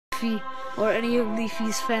Leafy or any of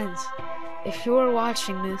Leafy's fans. If you're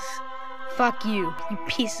watching this, fuck you, you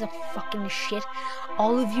pieces of fucking shit.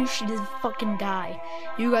 All of you should just fucking die.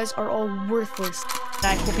 You guys are all worthless.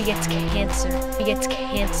 I hope he gets cancer. He gets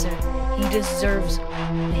cancer. He deserves.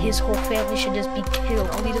 His whole family should just be killed.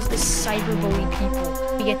 All he does is cyberbully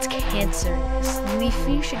people. He gets cancer.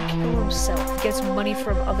 Leafy should kill himself. He gets money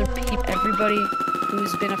from other people. Everybody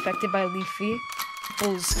who's been affected by Leafy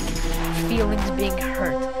feels feelings being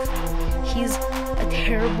hurt. He's a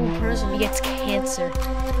terrible person. He gets cancer.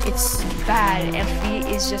 It's bad. And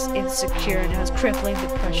he is just insecure and has crippling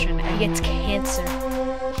depression. And he gets cancer.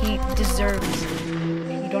 He deserves.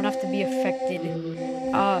 You don't have to be affected.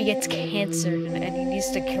 He gets cancer and he needs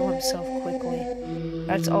to kill himself quickly.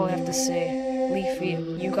 That's all I have to say. Leafy,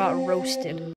 you got roasted.